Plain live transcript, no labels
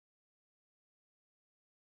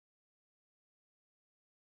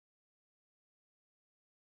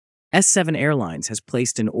S7 Airlines has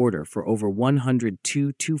placed an order for over 100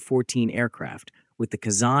 Tu-214 aircraft with the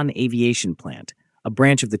Kazan Aviation Plant, a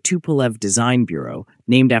branch of the Tupolev Design Bureau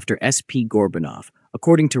named after S.P. Gorbanov,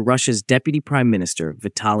 according to Russia's Deputy Prime Minister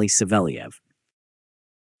Vitaly Savelyev.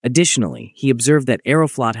 Additionally, he observed that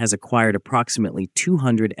Aeroflot has acquired approximately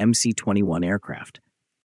 200 MC-21 aircraft.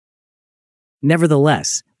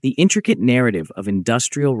 Nevertheless, the intricate narrative of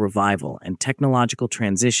industrial revival and technological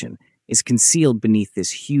transition is concealed beneath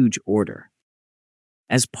this huge order.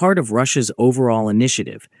 As part of Russia's overall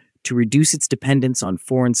initiative to reduce its dependence on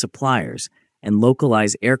foreign suppliers and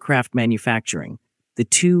localize aircraft manufacturing, the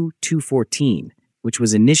Tu-214, which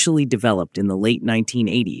was initially developed in the late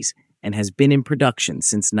 1980s and has been in production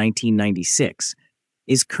since 1996,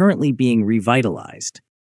 is currently being revitalized.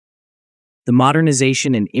 The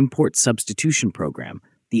modernization and import-substitution program,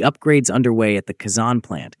 the upgrades underway at the Kazan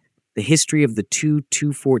plant, the history of the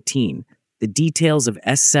Tu-214, the details of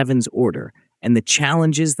S7's order, and the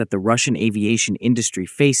challenges that the Russian aviation industry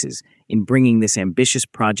faces in bringing this ambitious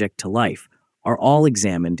project to life are all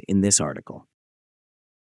examined in this article.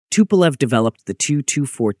 Tupolev developed the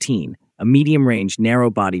Tu-214, a medium-range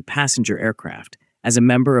narrow-body passenger aircraft, as a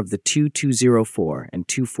member of the Tu-204 and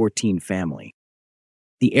Tu-14 family.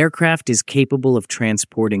 The aircraft is capable of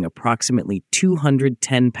transporting approximately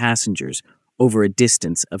 210 passengers over a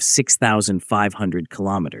distance of 6,500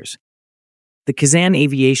 kilometers. The Kazan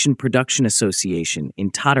Aviation Production Association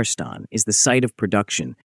in Tatarstan is the site of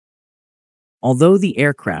production. Although the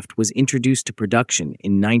aircraft was introduced to production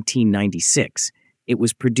in 1996, it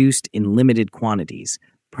was produced in limited quantities,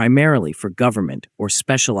 primarily for government or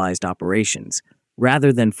specialized operations,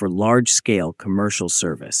 rather than for large-scale commercial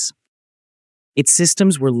service. Its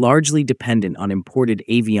systems were largely dependent on imported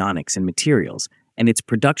avionics and materials, and its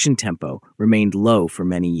production tempo remained low for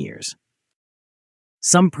many years.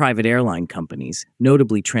 Some private airline companies,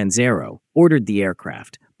 notably Transaero, ordered the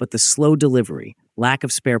aircraft, but the slow delivery, lack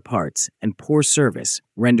of spare parts, and poor service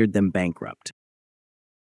rendered them bankrupt.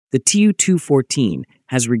 The Tu-214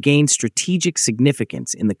 has regained strategic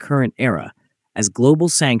significance in the current era as global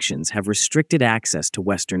sanctions have restricted access to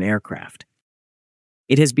Western aircraft.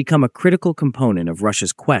 It has become a critical component of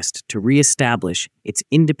Russia's quest to re-establish its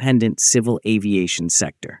independent civil aviation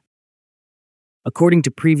sector. According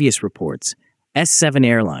to previous reports, S7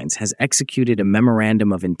 Airlines has executed a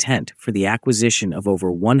memorandum of intent for the acquisition of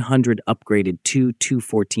over 100 upgraded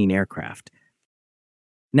Tu-214 aircraft.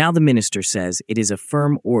 Now the minister says it is a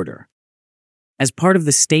firm order. As part of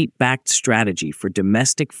the state-backed strategy for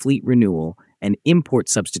domestic fleet renewal and import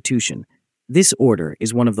substitution, this order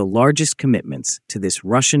is one of the largest commitments to this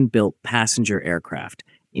Russian-built passenger aircraft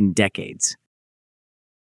in decades.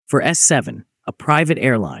 For S7, a private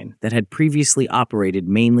airline that had previously operated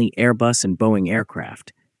mainly Airbus and Boeing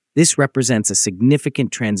aircraft, this represents a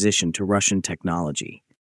significant transition to Russian technology.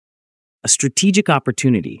 A strategic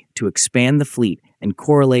opportunity to expand the fleet and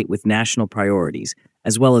correlate with national priorities,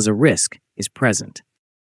 as well as a risk, is present.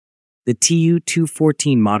 The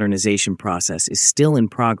Tu-214 modernization process is still in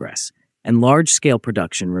progress, and large-scale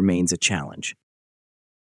production remains a challenge.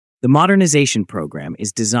 The modernization program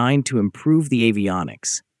is designed to improve the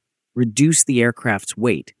avionics, reduce the aircraft's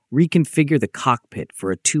weight, reconfigure the cockpit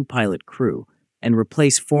for a two-pilot crew, and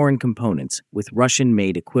replace foreign components with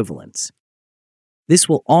Russian-made equivalents. This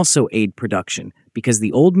will also aid production because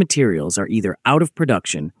the old materials are either out of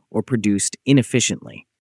production or produced inefficiently.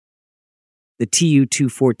 The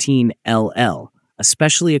Tu-214LL, a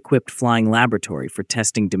specially equipped flying laboratory for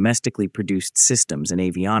testing domestically produced systems and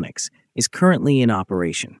avionics, is currently in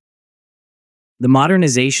operation. The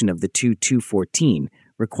modernization of the Tu-214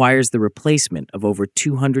 requires the replacement of over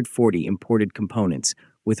 240 imported components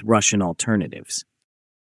with Russian alternatives.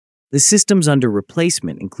 The systems under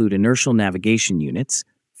replacement include inertial navigation units,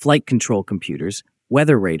 flight control computers,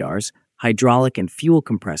 weather radars, hydraulic and fuel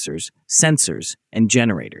compressors, sensors, and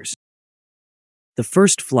generators. The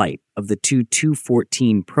first flight of the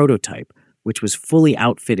Tu-214 prototype, which was fully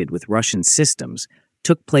outfitted with Russian systems,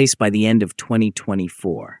 took place by the end of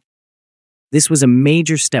 2024. This was a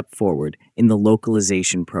major step forward in the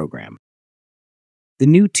localization program. The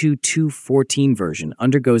new Tu-214 version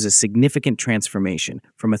undergoes a significant transformation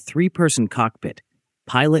from a three-person cockpit,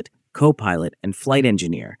 pilot, co-pilot, and flight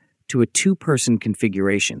engineer, to a two-person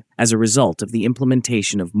configuration as a result of the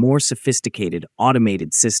implementation of more sophisticated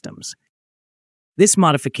automated systems. This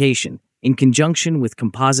modification, in conjunction with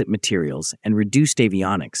composite materials and reduced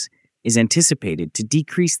avionics, is anticipated to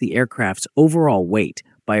decrease the aircraft's overall weight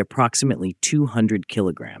by approximately 200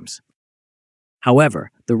 kilograms.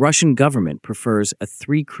 However, the Russian government prefers a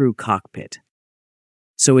three-crew cockpit,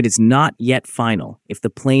 so it is not yet final if the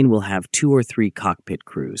plane will have 2 or 3 cockpit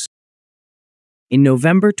crews. In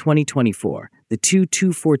November 2024, the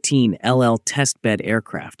Tu-214 LL testbed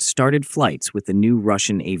aircraft started flights with the new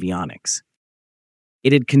Russian avionics.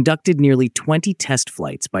 It had conducted nearly 20 test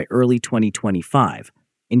flights by early 2025,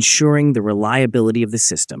 ensuring the reliability of the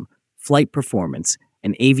system, flight performance,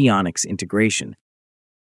 and avionics integration.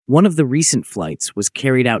 One of the recent flights was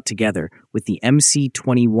carried out together with the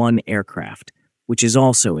MC-21 aircraft, which is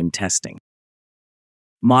also in testing.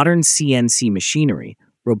 Modern CNC machinery,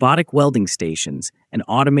 robotic welding stations, and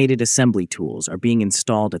automated assembly tools are being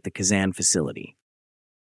installed at the Kazan facility.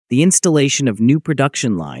 The installation of new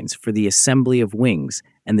production lines for the assembly of wings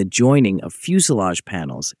and the joining of fuselage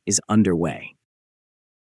panels is underway.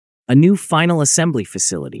 A new final assembly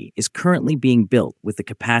facility is currently being built with the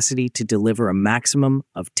capacity to deliver a maximum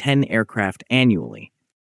of 10 aircraft annually.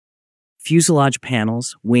 Fuselage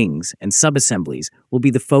panels, wings, and subassemblies will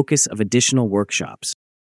be the focus of additional workshops.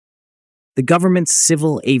 The government's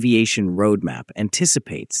civil aviation roadmap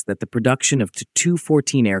anticipates that the production of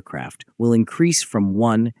Tu-214 aircraft will increase from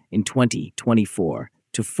 1 in 2024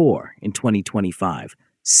 to 4 in 2025,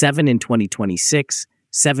 7 in 2026,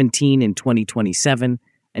 17 in 2027,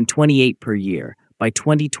 and 28 per year by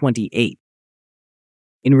 2028.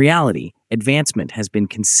 In reality, advancement has been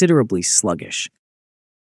considerably sluggish.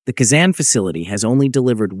 The Kazan facility has only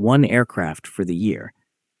delivered one aircraft for the year,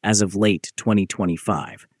 as of late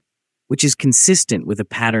 2025, which is consistent with a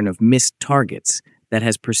pattern of missed targets that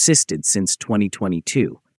has persisted since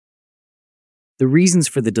 2022. The reasons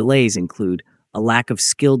for the delays include a lack of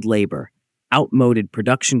skilled labor, outmoded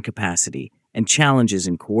production capacity, and challenges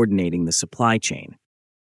in coordinating the supply chain.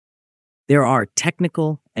 There are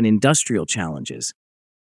technical and industrial challenges.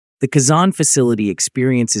 The Kazan facility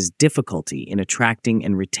experiences difficulty in attracting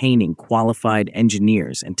and retaining qualified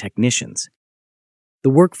engineers and technicians. The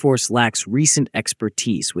workforce lacks recent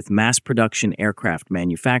expertise with mass production aircraft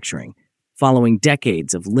manufacturing, following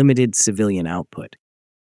decades of limited civilian output.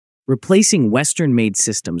 Replacing Western-made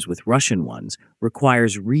systems with Russian ones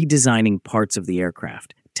requires redesigning parts of the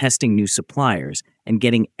aircraft, testing new suppliers, and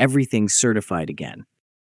getting everything certified again.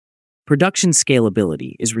 Production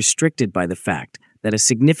scalability is restricted by the fact that a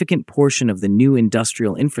significant portion of the new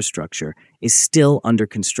industrial infrastructure is still under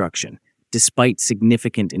construction, despite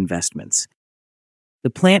significant investments. The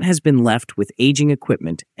plant has been left with aging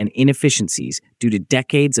equipment and inefficiencies due to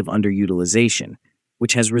decades of underutilization,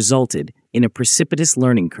 which has resulted in a precipitous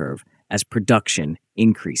learning curve as production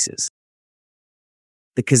increases.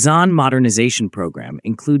 The Kazan modernization program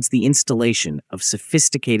includes the installation of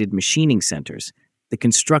sophisticated machining centers, the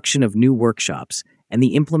construction of new workshops, and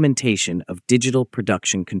the implementation of digital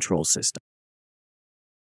production control systems.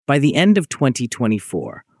 By the end of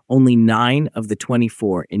 2024, only 9 of the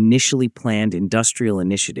 24 initially planned industrial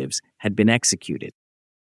initiatives had been executed.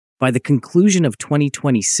 By the conclusion of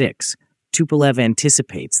 2026, Tupolev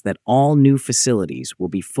anticipates that all new facilities will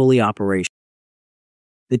be fully operational.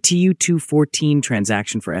 The Tu-214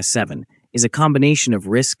 transaction for S7 is a combination of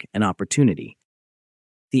risk and opportunity.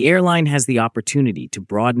 The airline has the opportunity to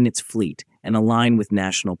broaden its fleet and align with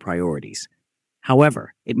national priorities.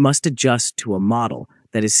 However, it must adjust to a model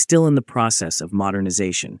that is still in the process of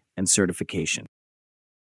modernization and certification.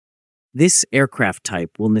 This aircraft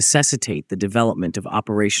type will necessitate the development of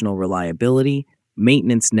operational reliability,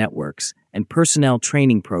 maintenance networks, and personnel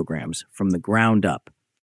training programs from the ground up.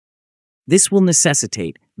 This will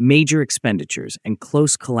necessitate major expenditures and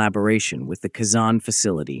close collaboration with the Kazan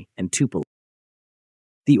facility and Tupolev.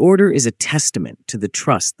 The order is a testament to the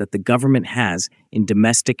trust that the government has in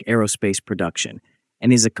domestic aerospace production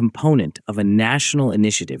and is a component of a national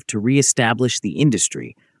initiative to reestablish the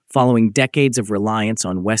industry following decades of reliance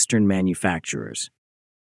on Western manufacturers.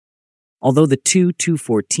 Although the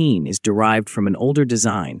Tu-214 is derived from an older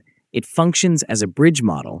design, it functions as a bridge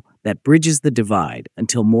model that bridges the divide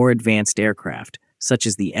until more advanced aircraft, such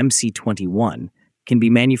as the MC-21, can be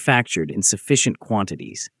manufactured in sufficient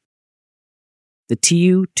quantities. The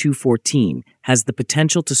Tu-214 has the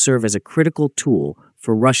potential to serve as a critical tool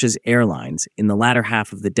for Russia's airlines in the latter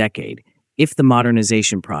half of the decade if the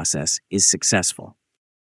modernization process is successful.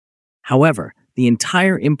 However, the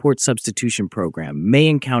entire import-substitution program may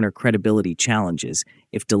encounter credibility challenges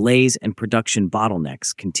if delays and production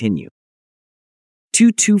bottlenecks continue.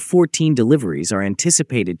 Tu-214 deliveries are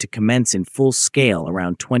anticipated to commence in full scale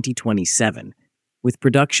around 2027, with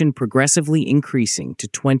production progressively increasing to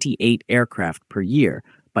 28 aircraft per year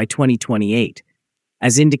by 2028,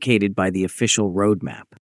 as indicated by the official roadmap.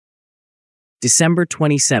 December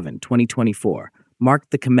 27, 2024,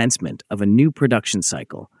 marked the commencement of a new production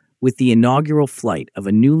cycle, with the inaugural flight of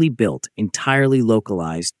a newly built, entirely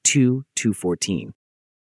localized Tu-214.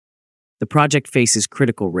 The project faces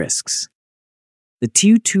critical risks. The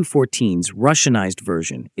Tu-214's Russianized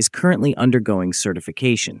version is currently undergoing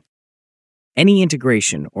certification. Any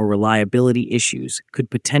integration or reliability issues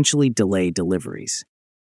could potentially delay deliveries.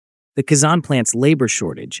 The Kazan plant's labor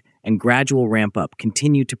shortage and gradual ramp-up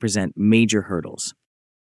continue to present major hurdles.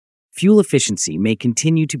 Fuel efficiency may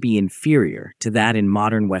continue to be inferior to that in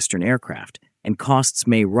modern Western aircraft, and costs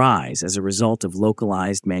may rise as a result of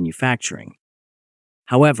localized manufacturing.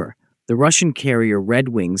 However, the Russian carrier Red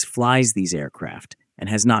Wings flies these aircraft and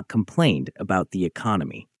has not complained about the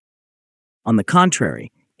economy. On the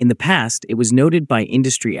contrary, in the past, it was noted by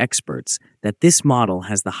industry experts that this model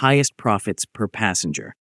has the highest profits per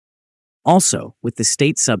passenger. Also, with the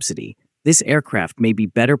state subsidy, this aircraft may be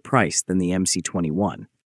better priced than the MC-21.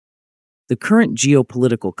 The current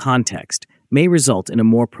geopolitical context may result in a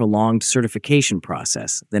more prolonged certification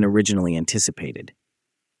process than originally anticipated.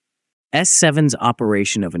 S7's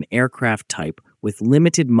operation of an aircraft type with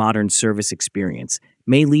limited modern service experience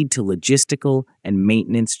may lead to logistical and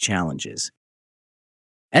maintenance challenges.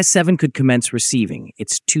 S7 could commence receiving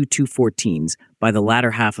its Tu-214s by the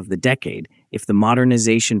latter half of the decade if the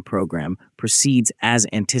modernization program proceeds as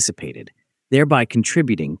anticipated, thereby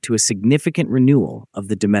contributing to a significant renewal of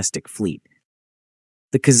the domestic fleet.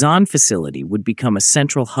 The Kazan facility would become a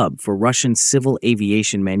central hub for Russian civil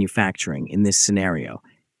aviation manufacturing in this scenario,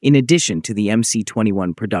 in addition to the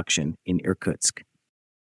MC-21 production in Irkutsk.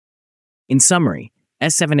 In summary,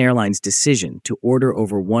 S7 Airlines' decision to order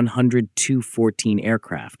over 100 Tu-214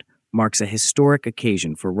 aircraft marks a historic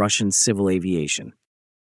occasion for Russian civil aviation.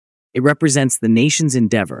 It represents the nation's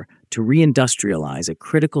endeavor to reindustrialize a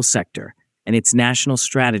critical sector and its national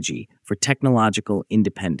strategy for technological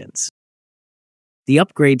independence. The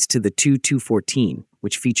upgrades to the Tu-214,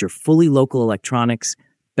 which feature fully local electronics,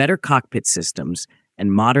 better cockpit systems,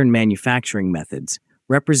 and modern manufacturing methods,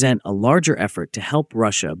 represent a larger effort to help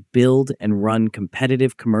Russia build and run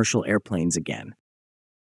competitive commercial airplanes again.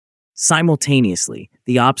 Simultaneously,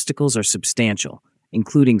 the obstacles are substantial,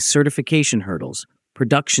 including certification hurdles,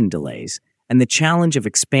 production delays, and the challenge of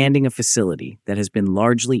expanding a facility that has been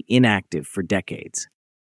largely inactive for decades.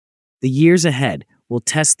 The years ahead will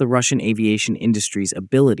test the Russian aviation industry's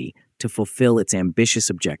ability to fulfill its ambitious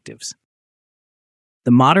objectives. The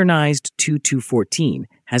modernized Tu-214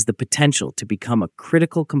 has the potential to become a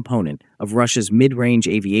critical component of Russia's mid-range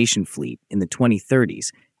aviation fleet in the 2030s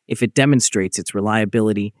if it demonstrates its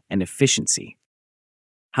reliability and efficiency.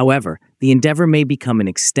 However, the endeavor may become an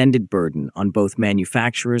extended burden on both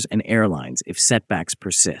manufacturers and airlines if setbacks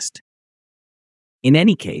persist. In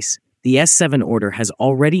any case, the S7 order has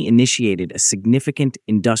already initiated a significant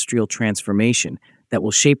industrial transformation that will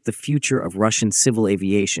shape the future of Russian civil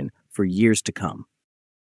aviation for years to come.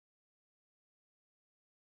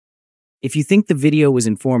 If you think the video was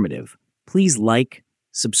informative, please like,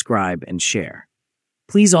 subscribe, and share.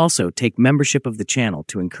 Please also take membership of the channel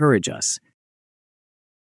to encourage us